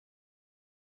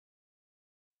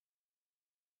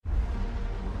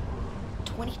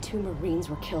22 Marines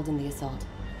were killed in the assault.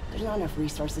 There's not enough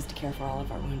resources to care for all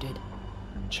of our wounded.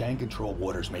 Chang-controlled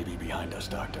waters may be behind us,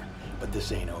 Doctor, but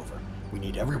this ain't over. We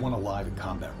need everyone alive and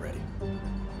combat ready.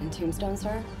 And Tombstone,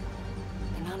 sir?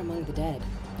 They're not among the dead.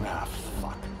 Ah,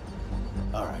 fuck.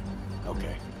 Alright,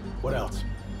 okay. What else?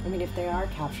 I mean, if they are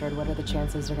captured, what are the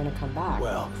chances they're gonna come back?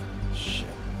 Well, shit.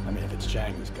 I mean, if it's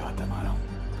Chang who's got them, I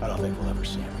don't think we'll ever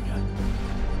see him again.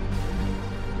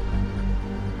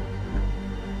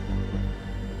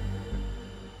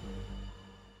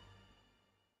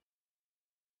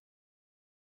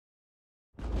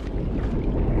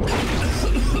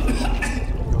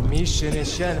 Your mission in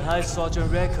Shanghai,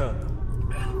 Sergeant Recker.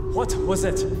 What was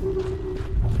it?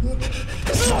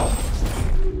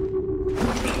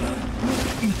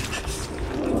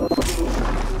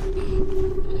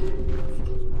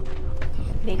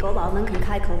 美国佬们肯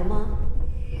开口了吗？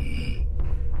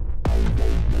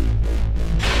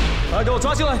把他给我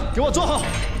抓进来，给我坐好。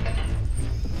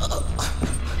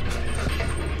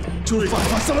注意，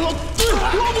发生了！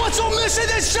我做咩事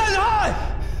在上海？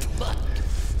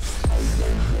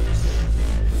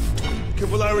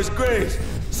 Kimble Graves,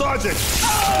 Sergeant!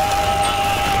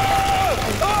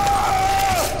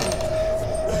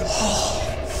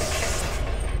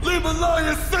 Leave me alone,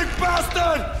 you sick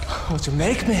bastard! Would you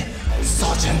make me,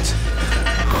 Sergeant?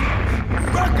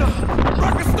 Recker!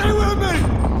 Recker, stay with me!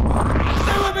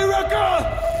 Stay with me, Recker!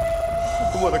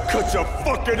 I'm gonna cut your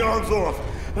fucking arms off,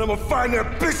 and I'm gonna find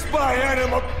that bitch by hand,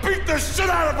 and I'm gonna beat the shit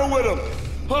out of her with him!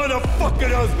 I'm the fucking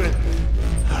husband!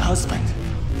 Husband?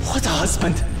 What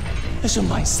husband? Is your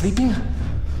mind sleeping?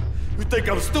 You think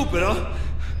I'm stupid, huh?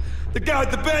 The guy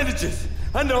with the bandages.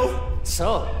 I know.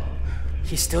 So,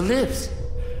 he still lives.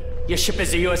 Your ship is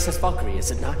the USS Valkyrie,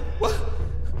 is it not? What?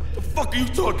 The fuck are you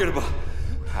talking about?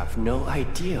 I have no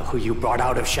idea who you brought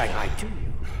out of Shanghai, do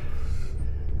you?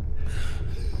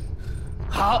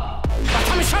 好，把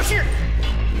他们消失。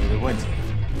没问题。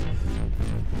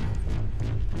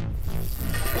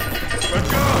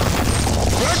Recker!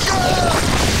 Recker!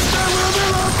 Stay with me,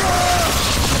 Recker!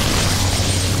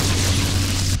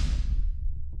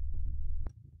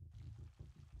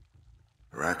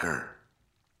 Recker.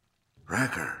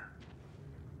 Recker.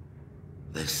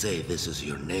 They say this is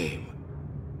your name.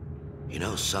 You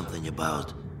know something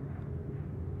about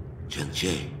Chen.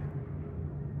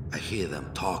 I hear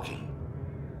them talking.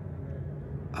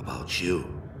 About you.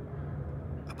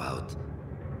 About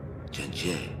Chen.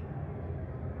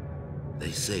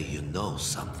 They say you know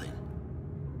something.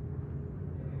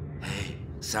 Hey,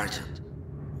 Sergeant,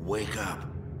 wake up.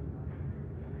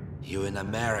 You're an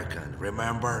American,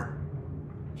 remember?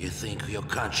 You think your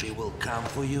country will come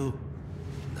for you?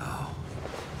 No.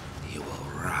 You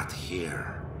will rot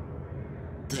here.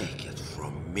 Take it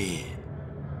from me.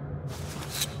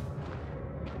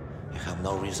 You have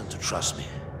no reason to trust me,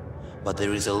 but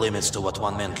there is a limit to what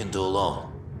one man can do alone.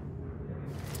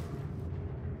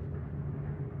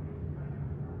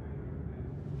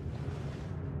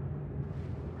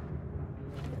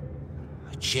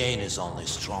 A chain is only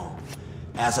strong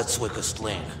as its weakest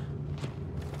link.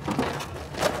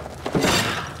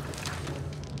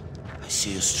 I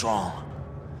see you strong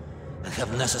and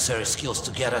have necessary skills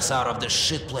to get us out of this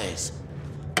shit place.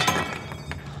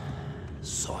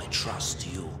 So I trust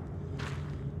you.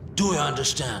 Do you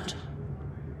understand?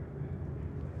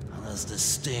 Unless this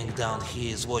sting down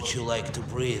here is what you like to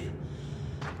breathe,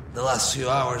 the last few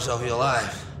hours of your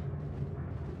life.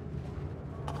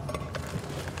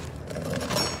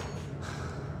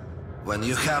 When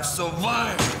you have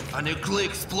survived a nuclear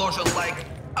explosion like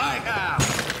I have,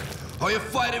 or you're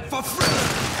fighting for freedom,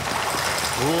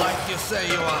 like you say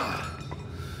you are,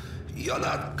 you're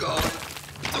not going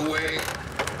away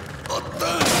or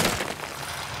die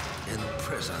in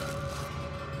prison.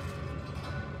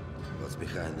 What's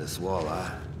behind this wall,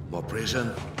 huh? More prison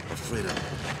or freedom?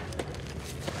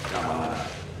 Come on,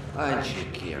 aren't you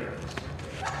curious?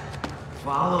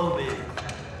 Follow me.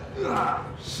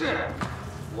 Shit!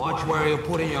 Watch where you're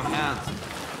putting your hands.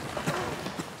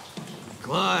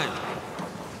 Climb.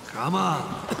 Come on.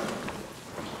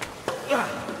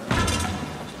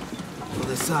 To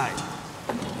the side.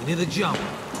 You need to jump.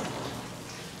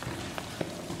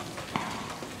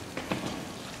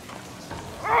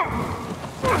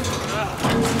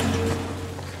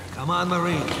 Come on,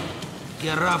 Marine.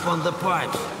 Get up on the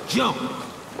pipes. Jump!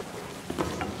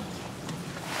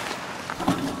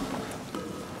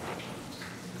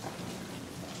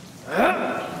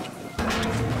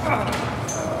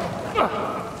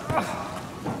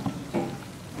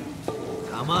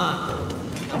 Come on.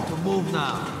 Time to move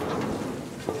now.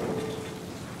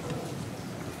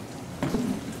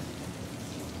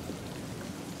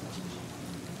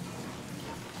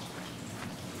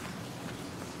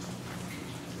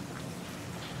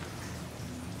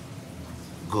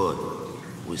 Good.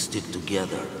 We stick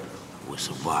together. We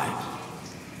survive.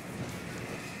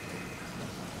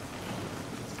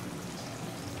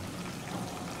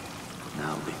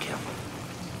 Now be careful.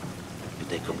 You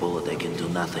take a bullet, they can do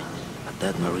nothing. A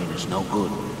dead Marine is no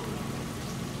good.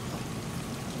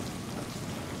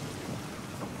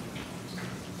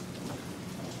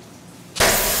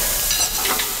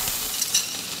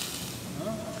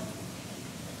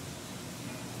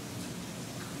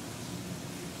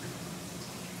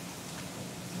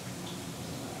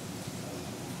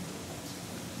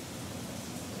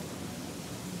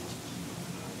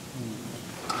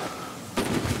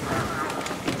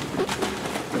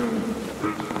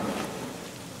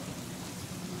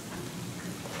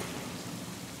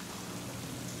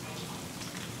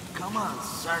 Come on,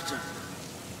 Sergeant.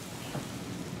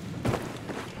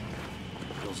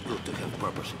 Feels good to have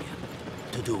purpose again.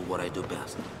 To do what I do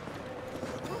best.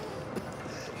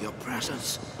 Your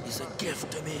presence is a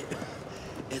gift to me.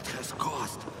 It has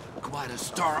cost quite a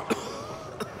stir.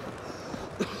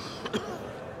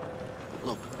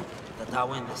 Look, the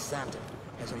tower in the center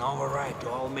has an override to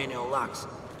all manual locks.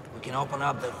 We can open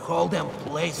up the whole damn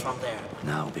place from there.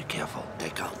 Now be careful.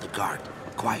 Take out the guard.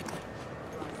 Quietly.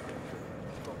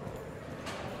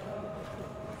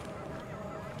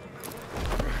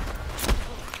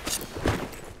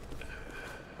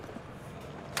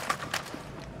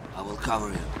 I will cover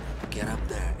you. Get up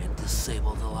there and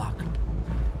disable the lock.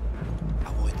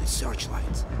 Avoid the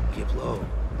searchlights. Keep low.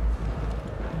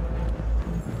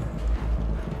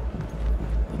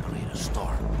 We create a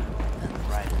storm, and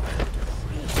right away to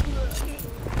freeze.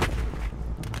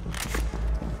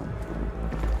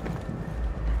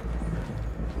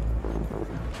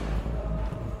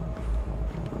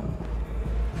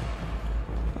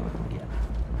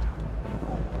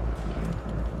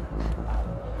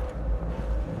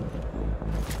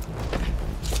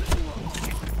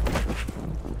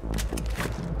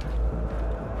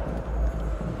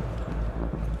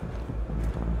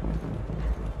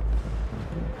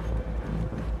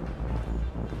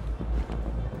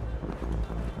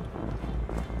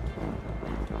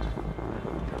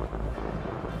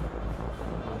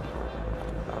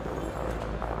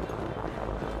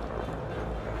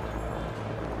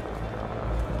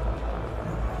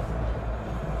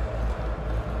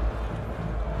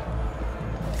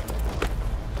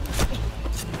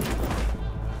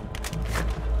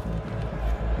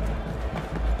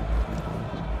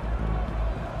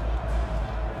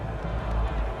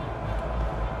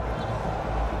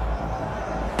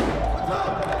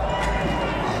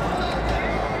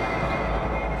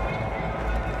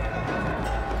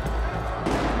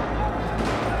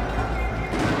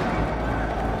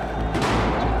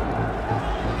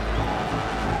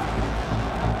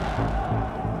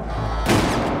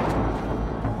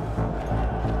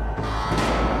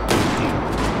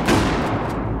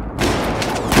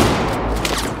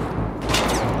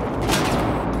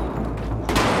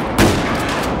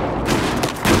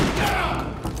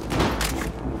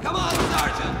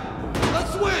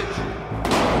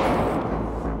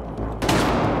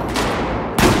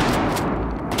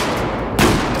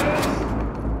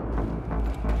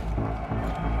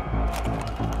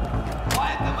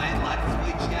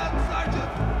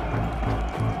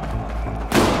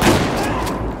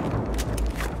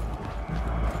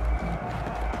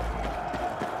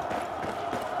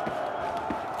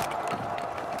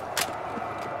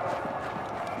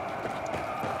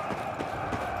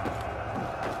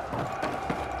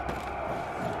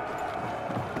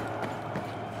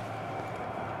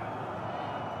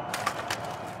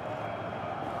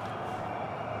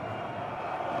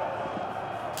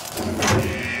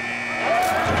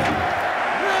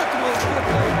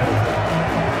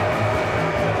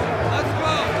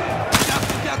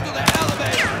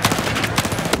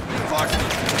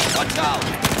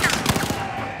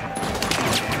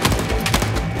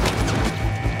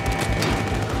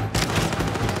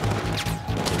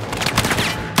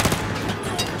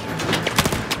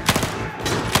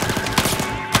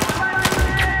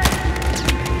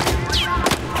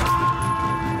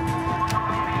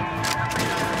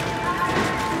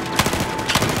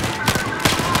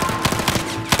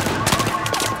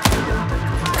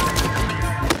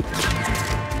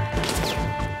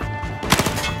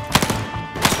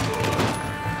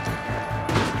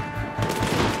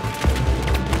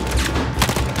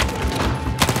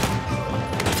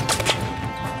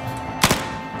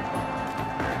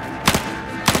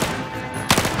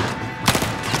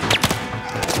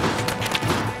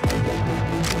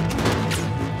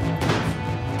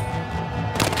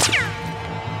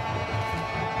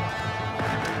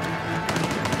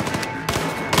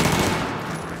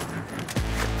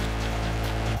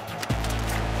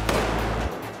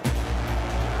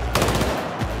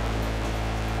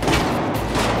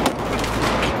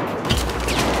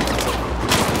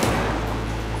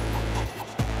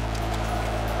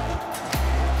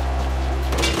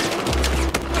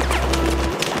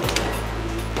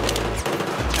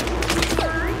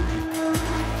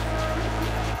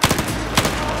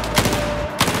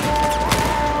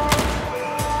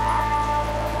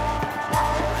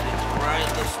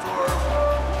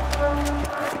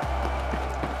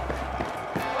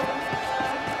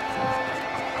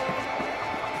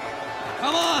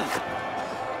 Come on!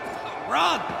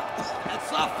 Run!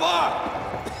 It's not far!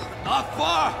 Not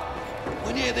far!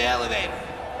 We need the elevator.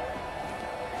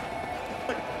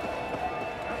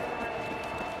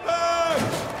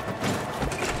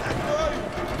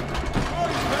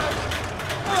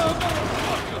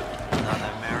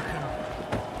 Another American?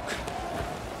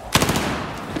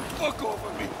 Fuck off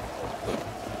of me!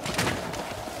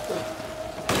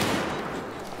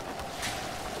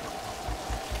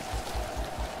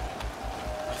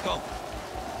 Let's go.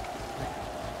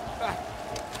 Pack.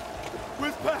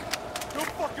 Where's Pack? No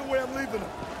fucking way I'm leaving him.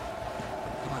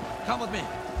 Come on, come with me.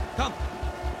 Come.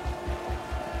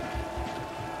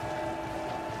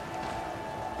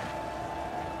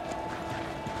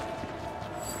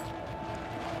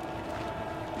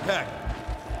 Pack,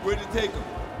 where'd you take him?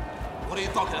 What are you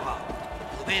talking about?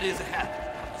 Elevator is ahead.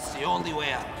 It's the only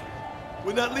way out.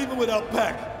 We're not leaving without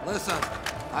Pack. Listen,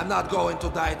 I'm not going to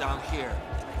die down here.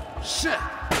 Shit!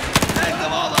 Take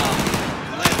them all out!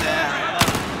 Leave the area!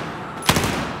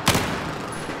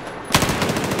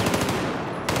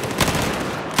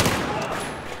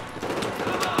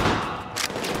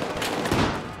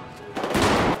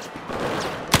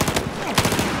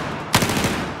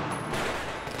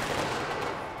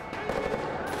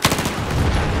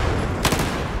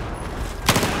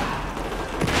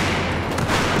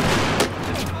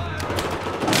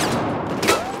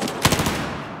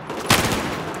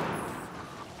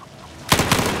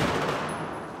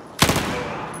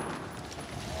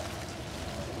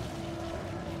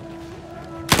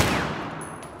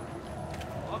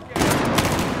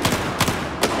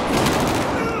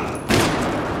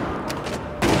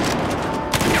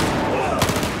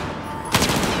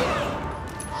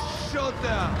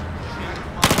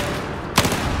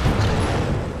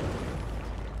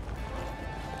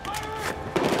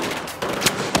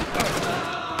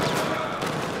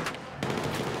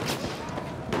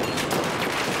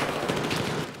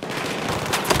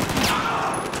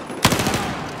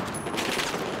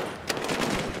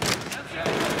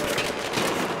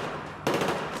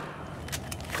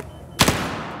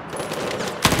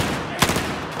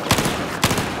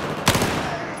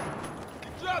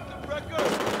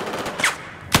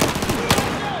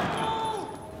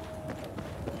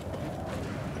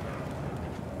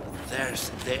 There's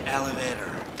the elevator.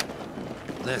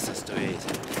 This is too easy.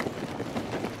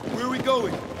 Where are we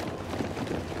going?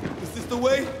 Is this the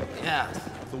way? Yes.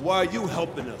 So why are you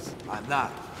helping us? I'm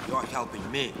not. You're helping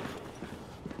me.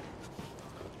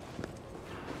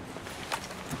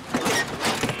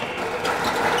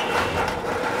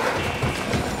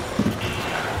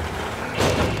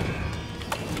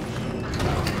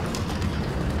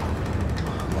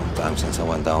 Long time since I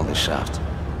went down this shaft.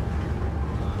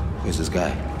 Who's this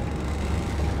guy?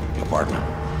 Your partner.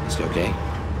 Is he okay?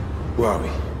 Where are we?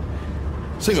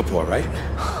 Singapore, right?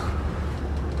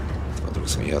 Вдруг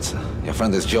смеется. Your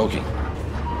friend is joking.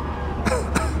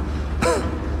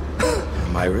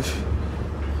 I'm Irish.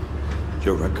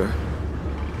 You're Recker.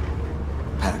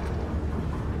 Pack.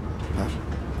 Pack?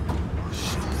 Oh,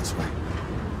 shit, that's right.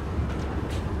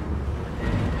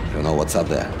 You know what's up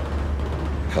there?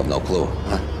 Have no clue,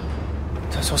 huh?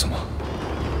 他说什么?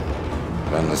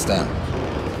 I don't understand.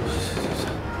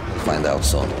 Find out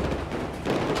soon.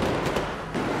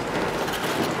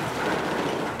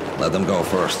 Let them go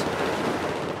first.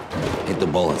 Hit the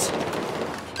bullets.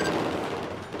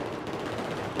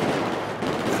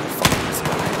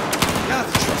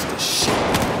 Gotta trust this shit.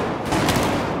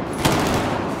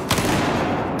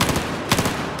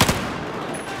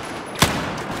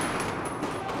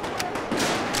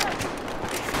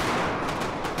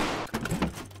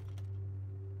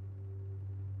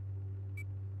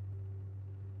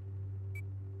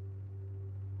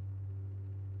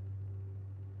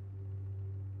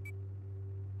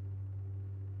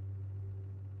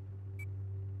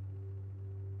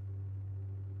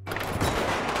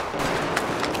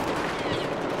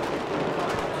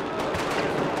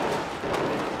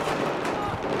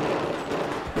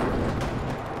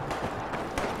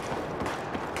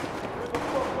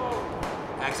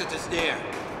 Exit is near.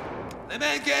 The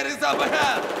main gate is up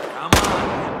ahead. Come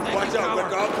on. Take Watch out,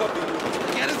 Recker. I'll cover you.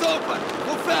 The gate is open.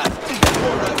 Go fast.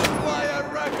 Rapid fire,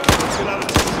 Recker. Get out of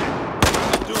this shit.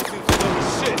 The dude seems to know his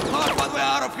shit. Mark one way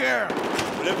out of here.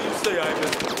 Whatever you say,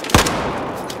 Ivan.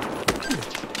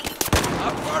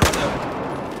 Affirmative.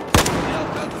 Still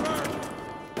confirmed.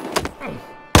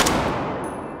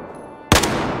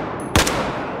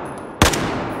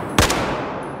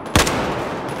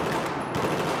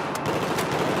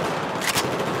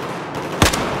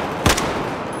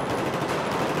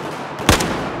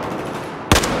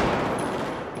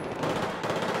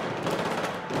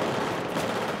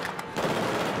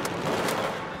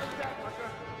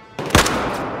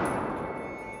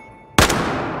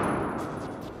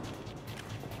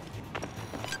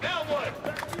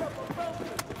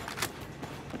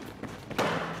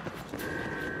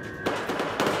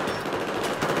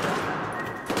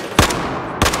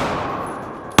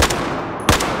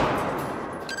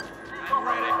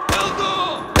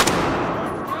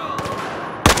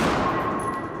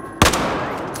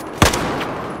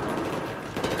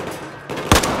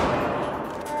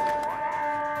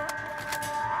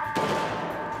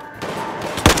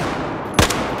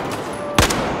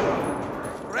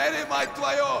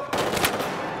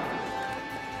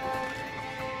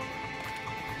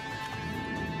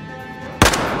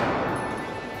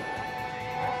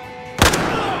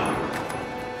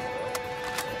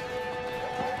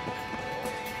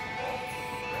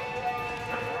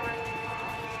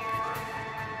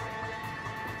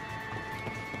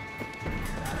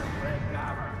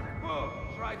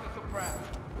 Try to suppress.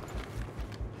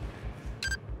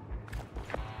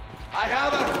 I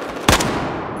have it!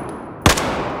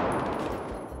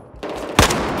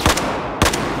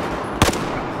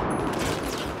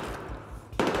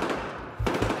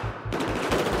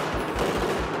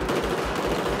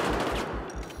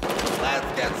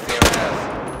 Let's get serious!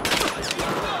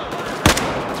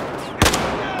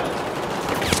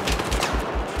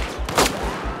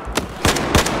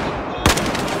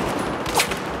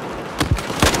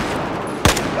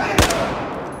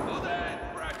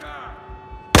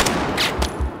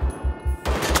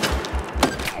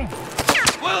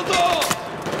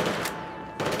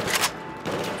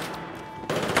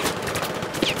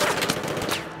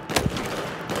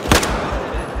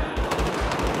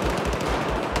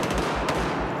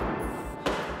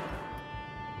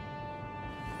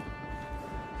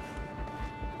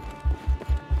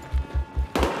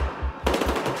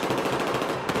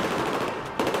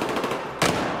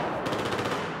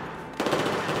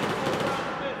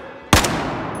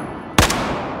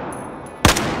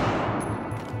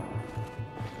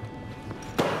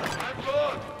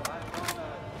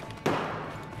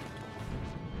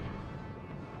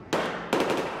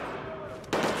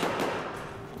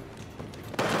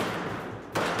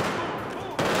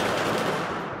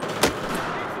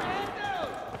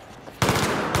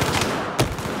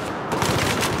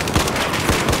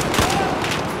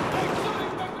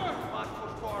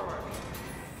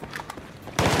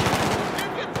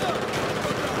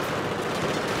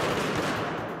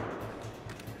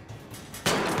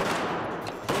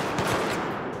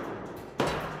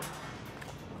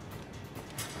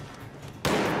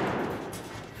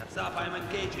 Stop, I'm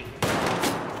engaging.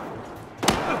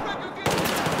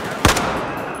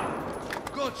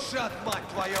 Good shot, mать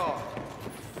твою!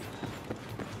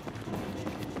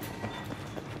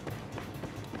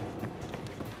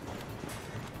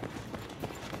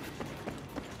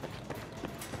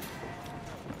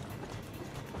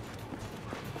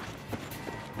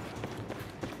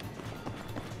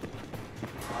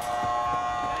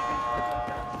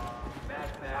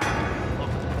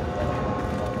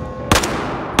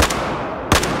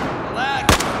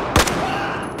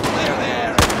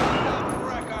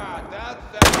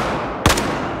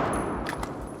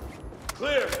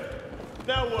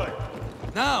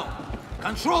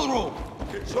 Control room!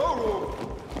 Control room?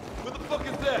 Where the fuck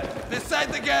is that?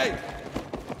 Beside the gate!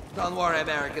 Don't worry,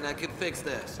 American, I can fix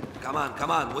this. Come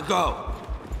on, we go!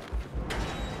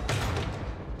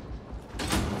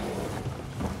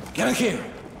 Get in here!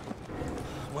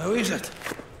 Where is it?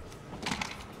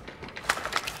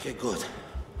 Okay, good.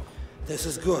 This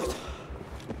is good.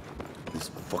 This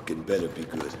fucking better be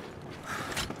good.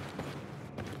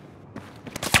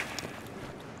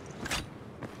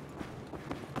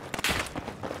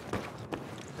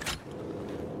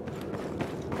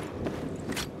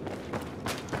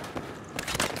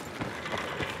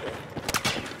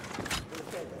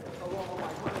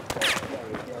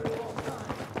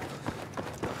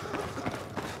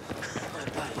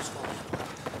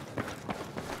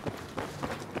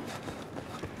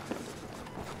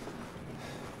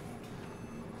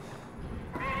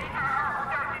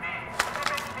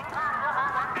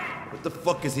 What the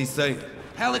fuck is he saying?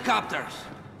 Helicopters!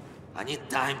 I need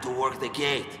time to work the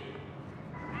gate.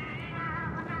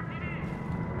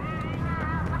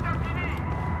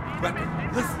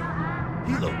 Recker, listen!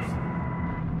 Helos!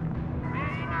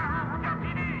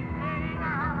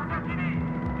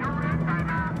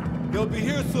 They'll be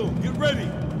here soon. Get ready!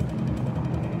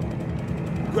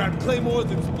 Grab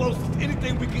claymores, explosives,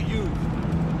 anything we can use.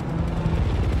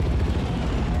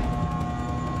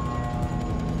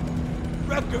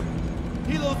 Recker!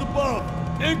 Helos above!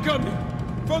 Incoming!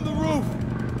 From the roof!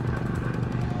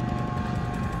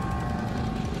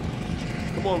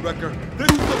 Come on, Recker.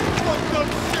 This is some fucked up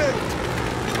shit!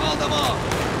 Call them off!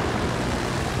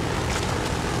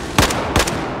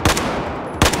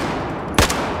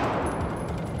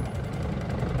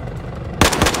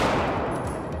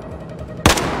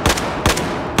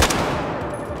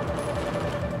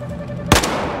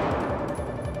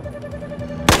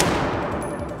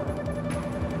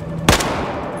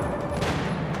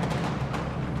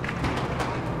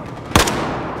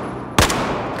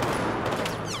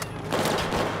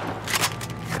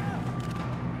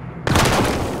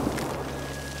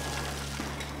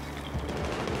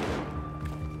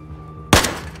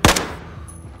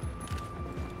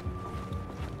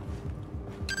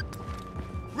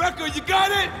 Recker, you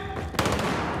got it?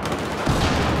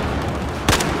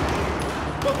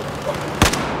 Motherfucker.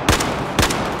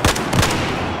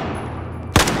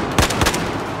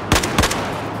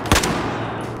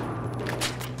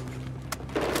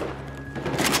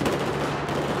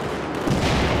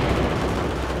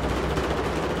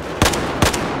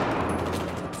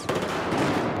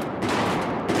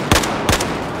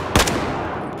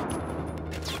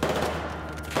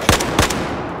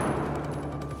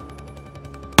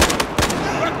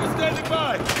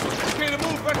 by! Okay to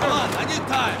move, Recker! Come on, I need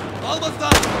time. Almost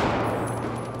done.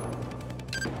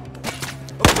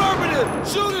 Affirmative!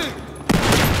 Shooting!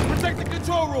 Protect the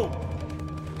control room!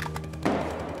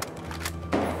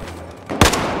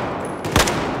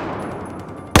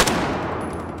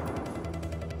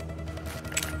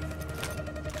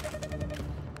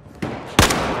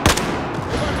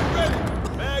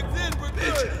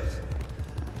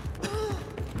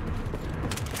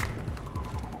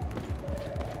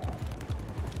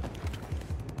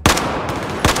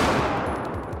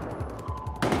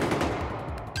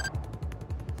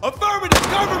 Affirmative!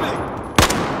 Cover me!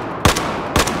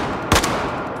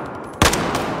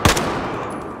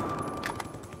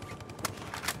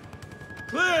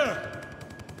 Clear!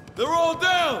 They're all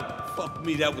down! Fuck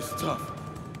me, that was tough.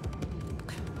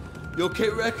 You okay,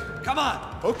 Reck? Come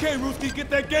on. Okay, Ruski, get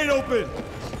that gate open!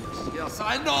 Yes,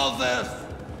 I know this.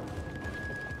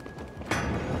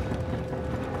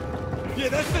 Yeah,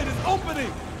 that's it, it's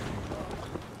opening!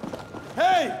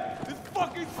 Hey! It's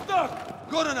fucking stuck!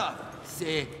 Good enough.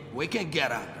 See, we can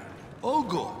get under. All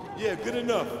good. Yeah, good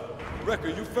enough.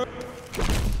 Recker, you first.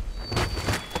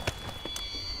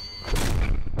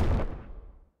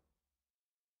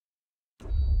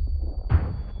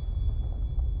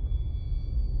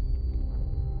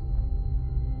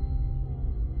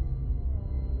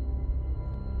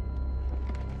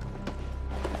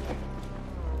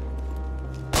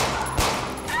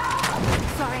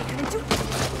 Sorry, I couldn't do it.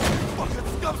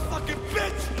 Fucking scum-sucking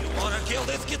bitch! You wanna kill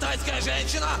this китайская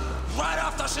женщина right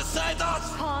after she said that?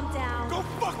 Calm down. Go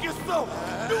fuck yourself!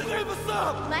 You gave us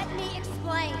up! Let me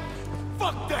explain.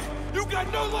 Fuck that! You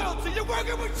got no loyalty! You're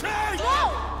working with Chang!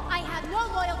 No! I have no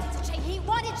loyalty to Chang. He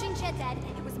wanted Jinjie dead.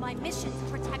 It was my mission to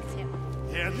protect him.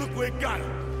 Yeah, look where it got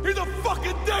him! He's a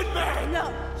fucking dead man! No,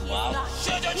 he is Well, not.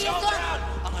 shoot your He is children! not.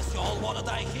 Unless you all wanna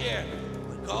die here.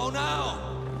 We go now.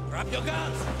 Grab your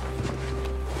guns.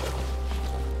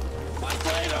 Fight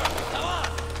later. Come on.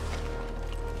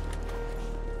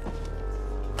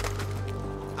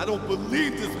 I don't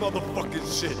believe this motherfucking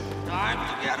shit! Time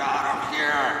to get out of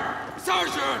here.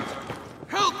 Sergeant,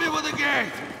 help me with the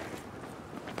gate.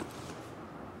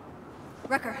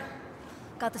 Recker,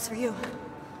 got this for you.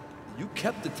 You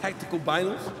kept the tactical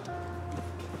binos?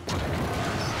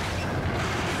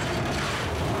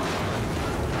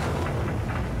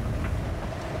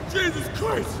 Jesus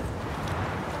Christ!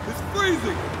 It's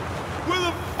freezing! Where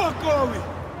the fuck are we?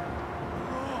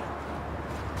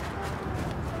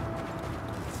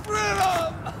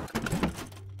 Freedom!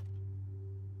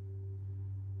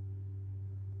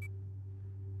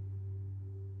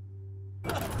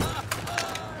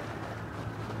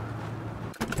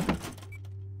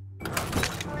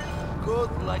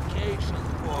 Good location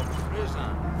for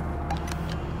prison.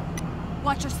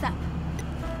 Watch your step.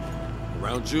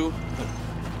 Around you?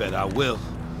 Bet I will.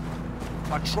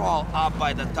 Patrol up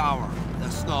by the tower. The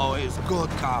snow is good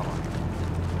cover.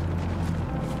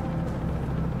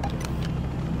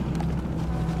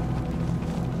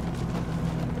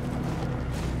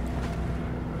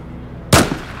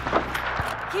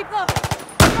 Keep going.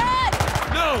 Red!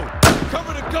 No!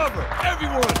 Cover to cover!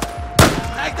 Everyone!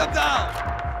 Take them down!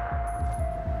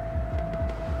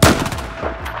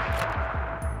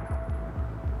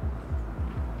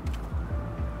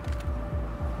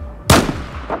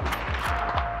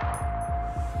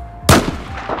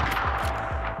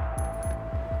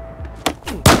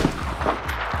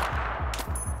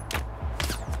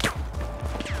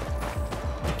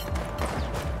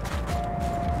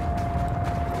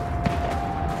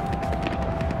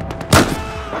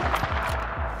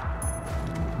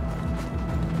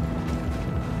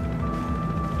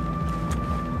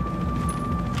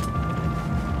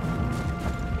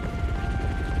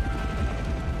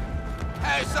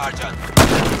 Hey, Sergeant!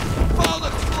 Found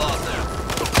explosives!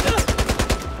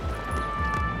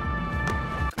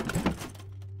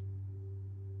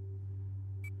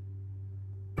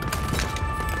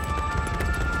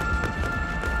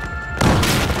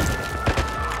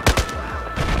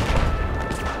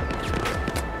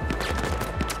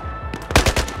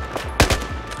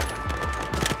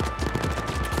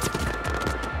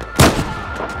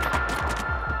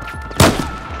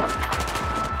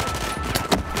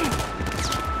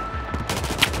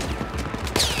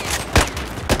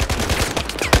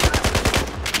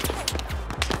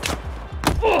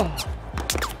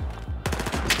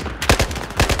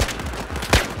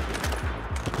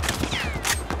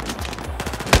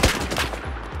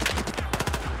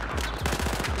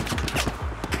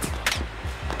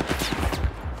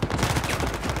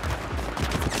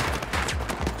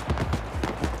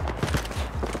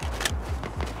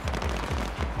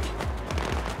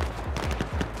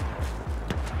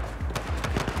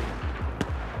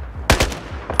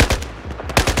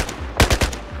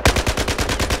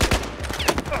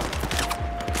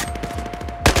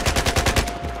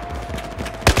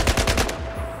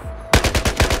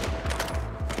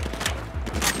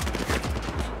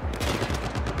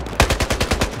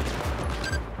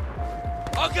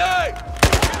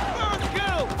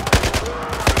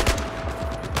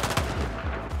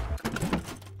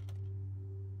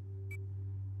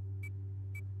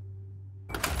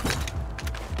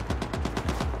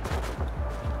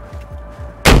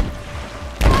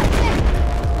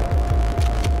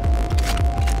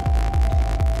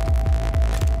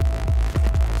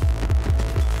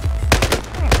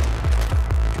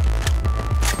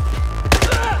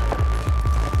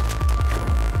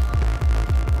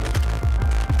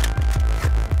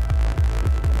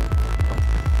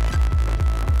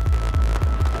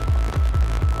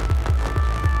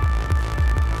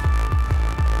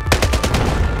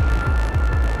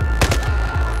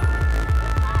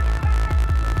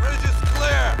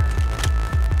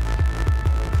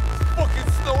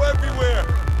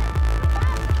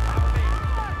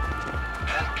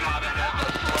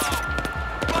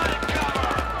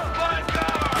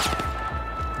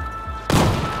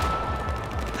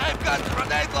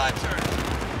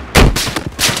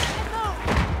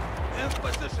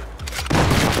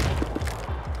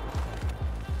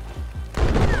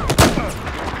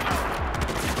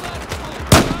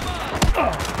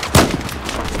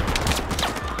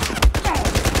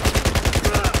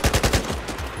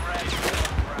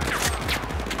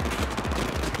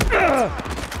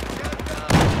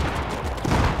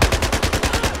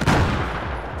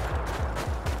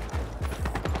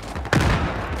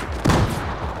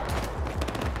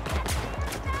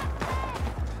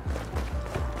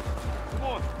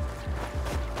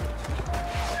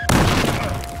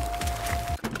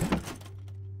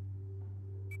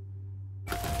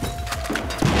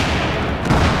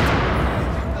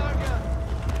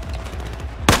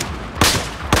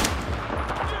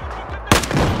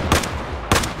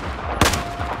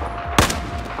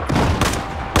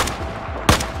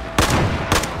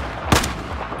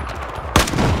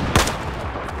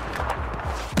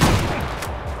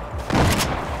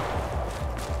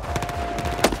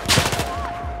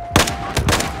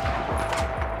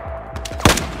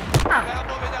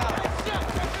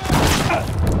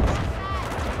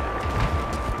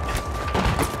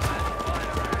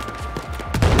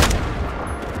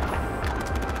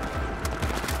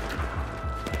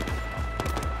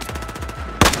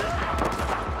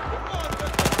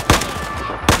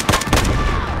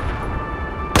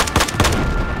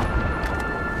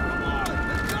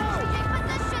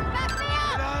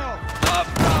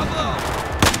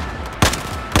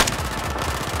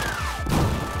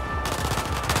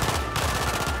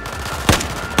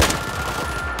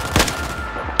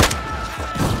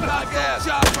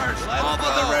 Hostile choppers!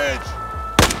 Over the ridge!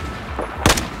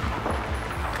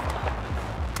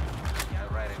 Get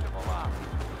ready to move up.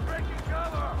 Breaking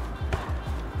cover!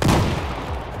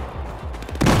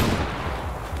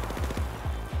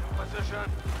 Position.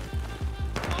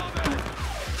 Move it!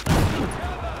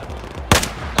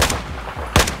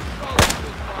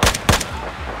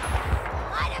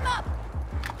 Light him up!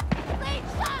 Lead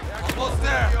shot! Almost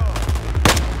there!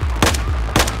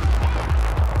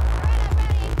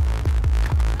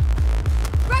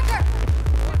 Recker!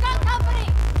 We've got company!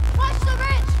 Watch the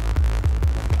ridge!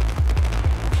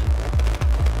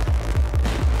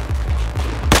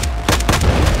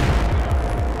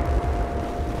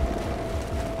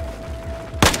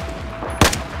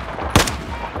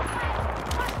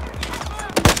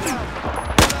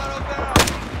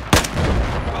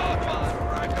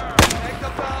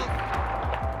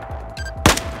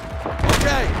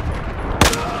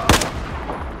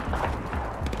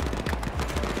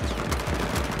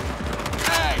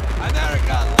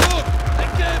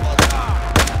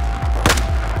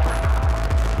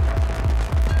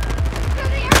 Through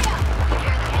the area!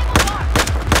 Secure the cable car!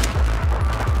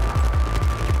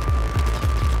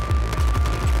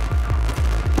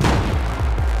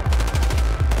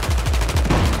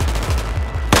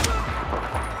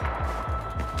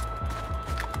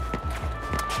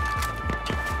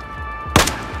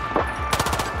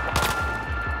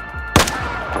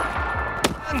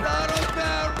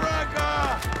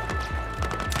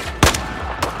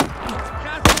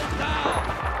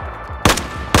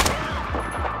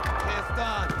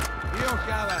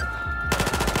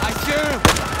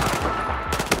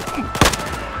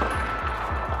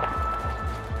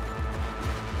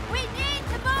 We need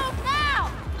to move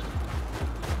now!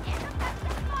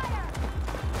 Intercepting fire!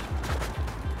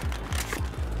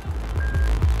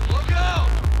 Look out!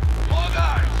 More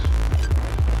guys!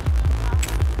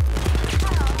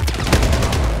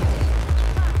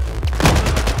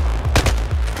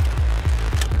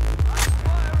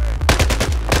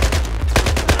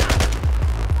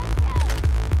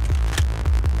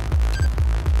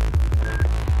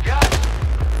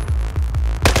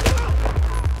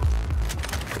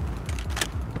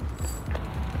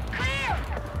 Clear!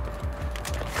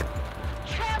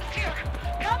 Traps here!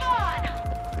 Come on!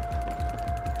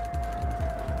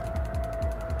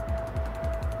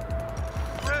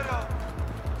 Fredo!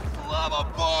 Slava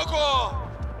Bogu!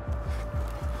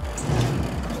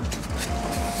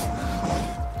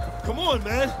 Come on,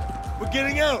 man. We're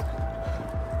getting out.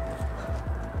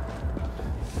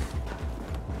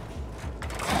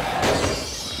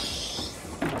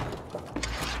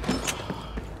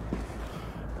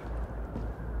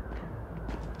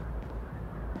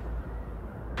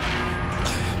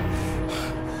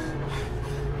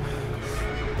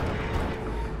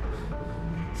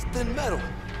 It's thin metal.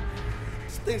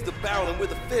 This thing's the barrel and we're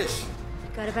the fish.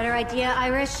 Got a better idea,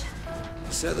 Irish?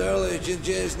 You said earlier Jin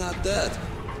is not dead.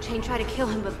 Shane tried to kill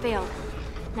him but failed.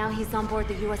 Now he's on board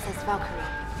the USS Valkyrie.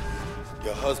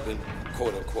 Your husband,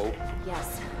 quote unquote.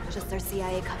 Yes, just their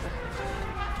CIA cover.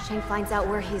 Shane finds out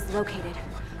where he's located.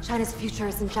 China's future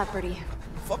is in jeopardy.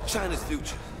 Fuck China's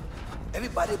future.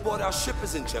 Everybody aboard our ship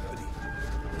is in jeopardy.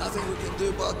 Nothing we can do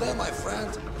about that, my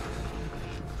friend.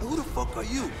 Now, who the fuck are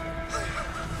you?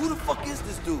 Who the fuck is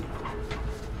this dude?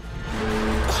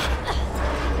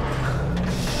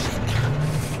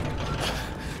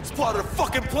 It's part of the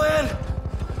fucking plan?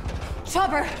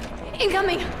 Chopper!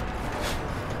 Incoming!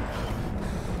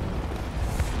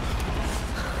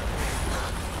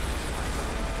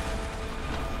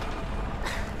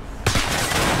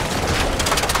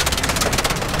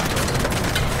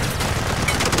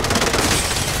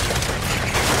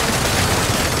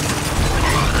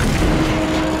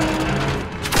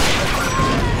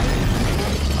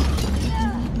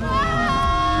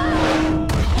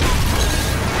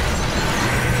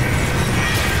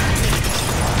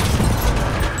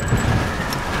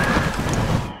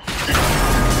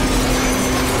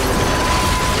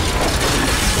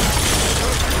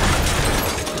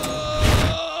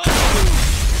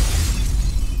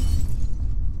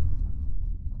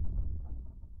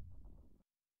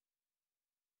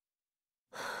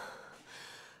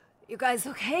 You guys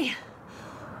okay?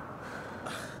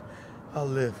 I'll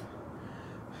live.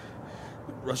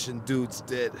 The Russian dude's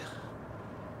dead.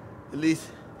 At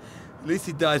least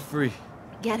he died free.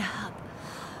 Get up.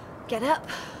 Get up.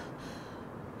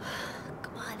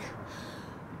 Come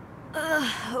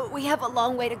on. We have a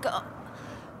long way to go.